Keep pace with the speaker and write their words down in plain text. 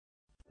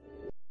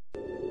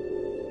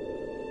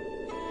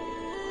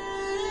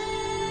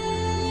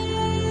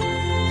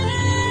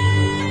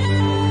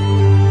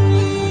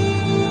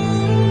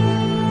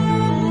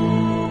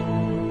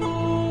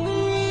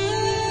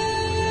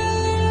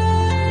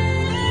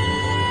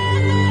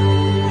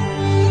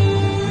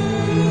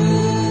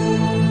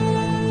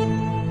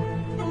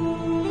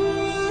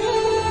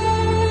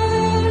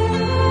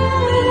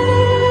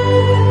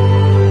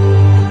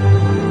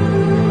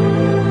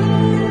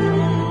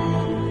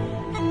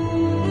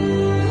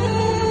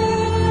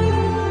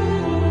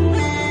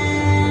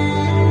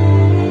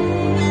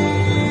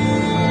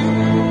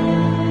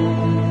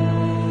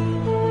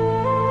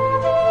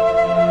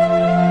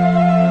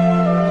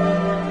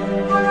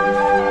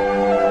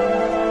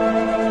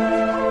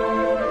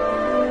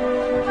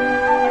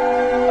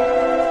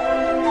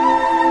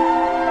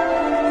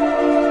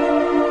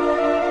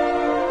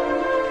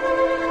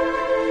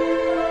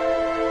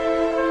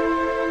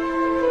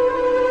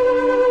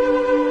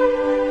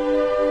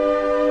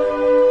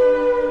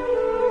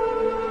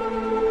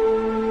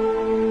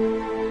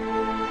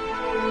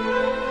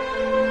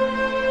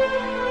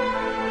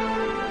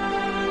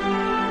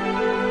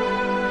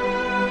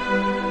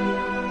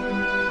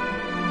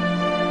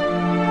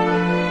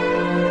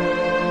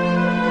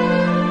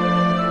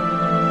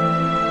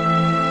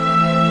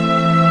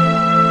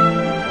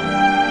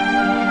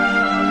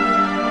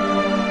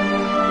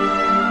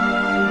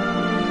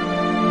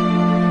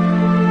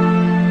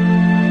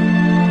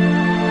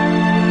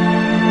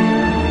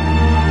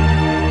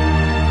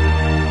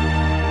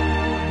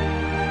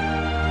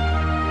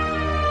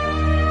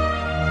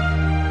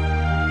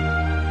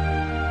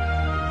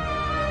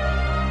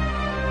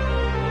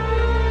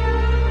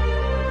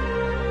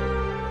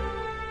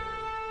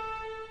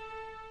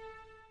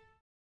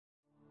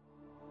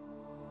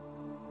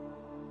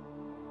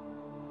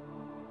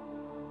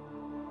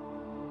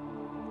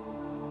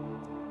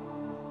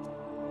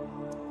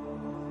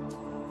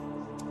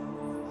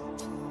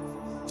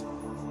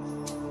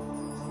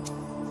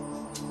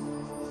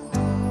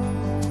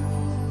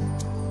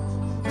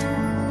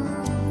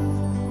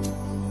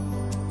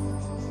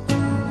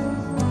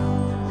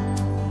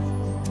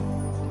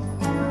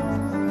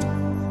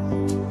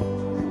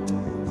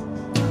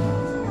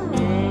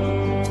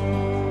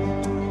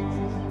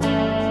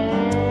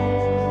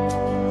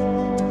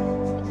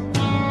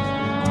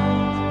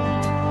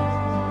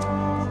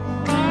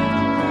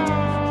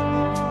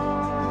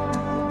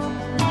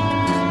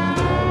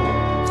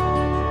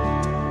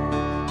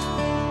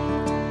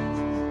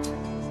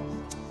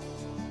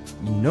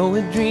You know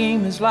a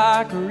dream is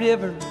like a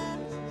river,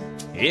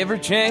 ever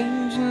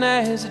changing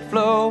as it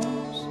flows,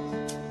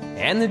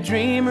 and the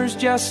dreamer's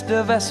just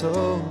a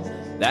vessel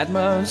that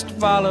must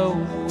follow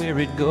where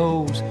it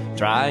goes,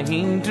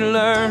 trying to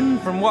learn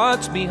from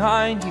what's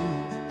behind you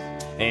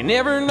and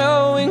never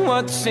knowing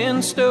what's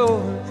in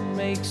store.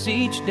 Makes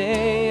each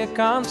day a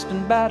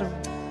constant battle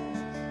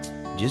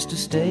just to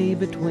stay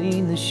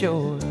between the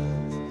shore.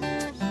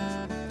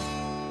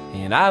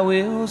 And I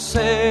will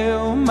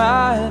sail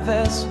my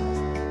vessel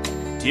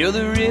till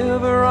the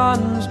river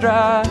runs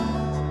dry,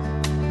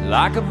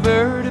 like a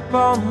bird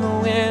upon the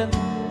wind.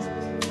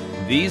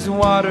 These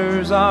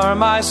waters are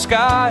my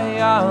sky.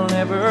 I'll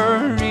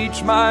never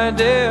reach my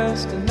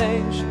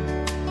destination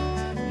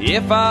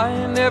if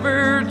I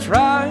never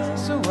try.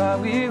 So I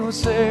will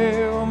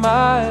sail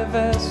my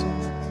vessel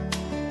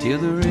till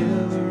the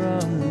river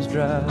runs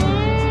dry.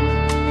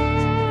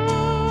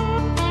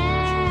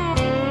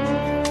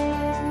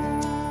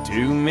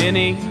 Too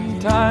many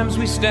times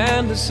we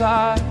stand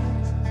aside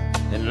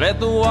and let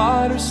the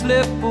water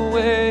slip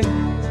away,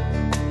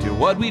 till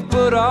what we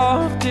put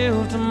off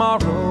till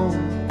tomorrow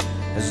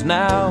has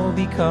now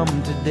become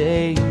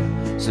today.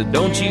 So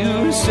don't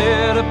you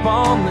sit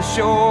upon the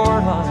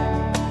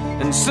shoreline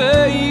and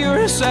say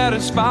you're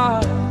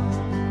satisfied.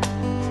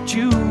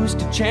 Choose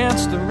to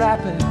chance the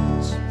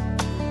rapids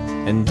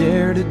and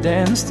dare to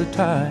dance the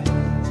tide.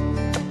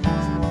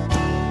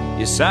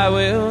 Yes, I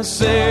will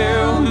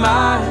sail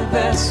my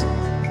vessel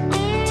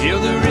till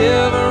the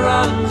river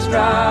runs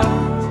dry,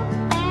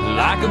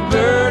 like a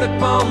bird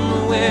upon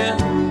the wind.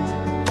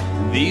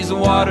 These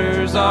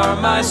waters are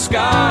my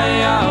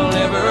sky. I'll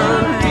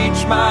never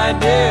reach my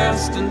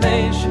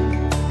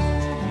destination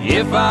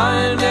if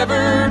I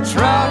never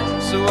try.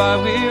 So I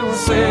will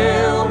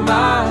sail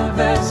my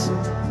vessel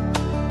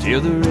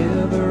till the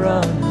river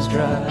runs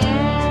dry.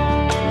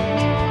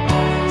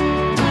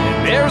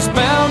 And there's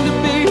bound to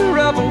be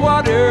rough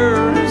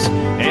waters,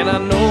 and I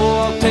know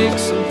I'll take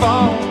some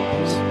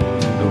falls,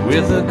 but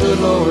with the good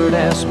Lord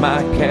as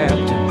my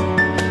captain,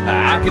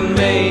 I can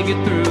make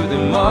it through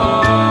them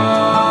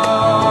all.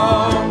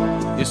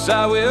 Yes,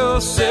 I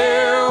will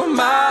sail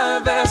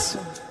my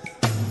vessel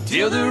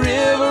till the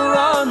river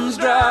runs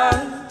dry,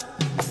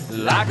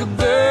 like a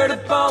bird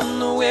upon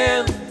the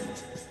wind.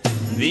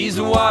 These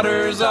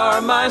waters are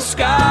my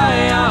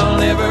sky. I'll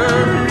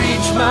never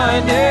reach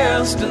my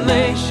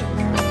destination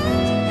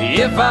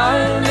if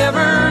I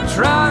never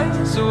try.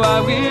 So I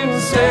will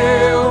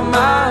sail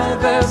my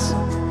vessel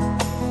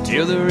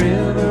till the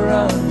river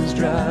runs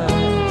dry.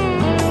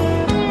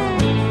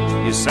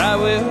 Yes, I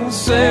will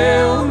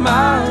sail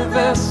my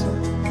vessel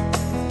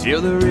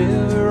till the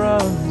river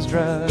runs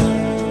dry.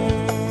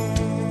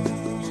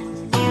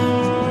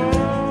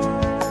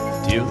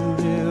 Till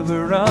the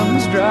river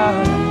runs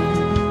dry.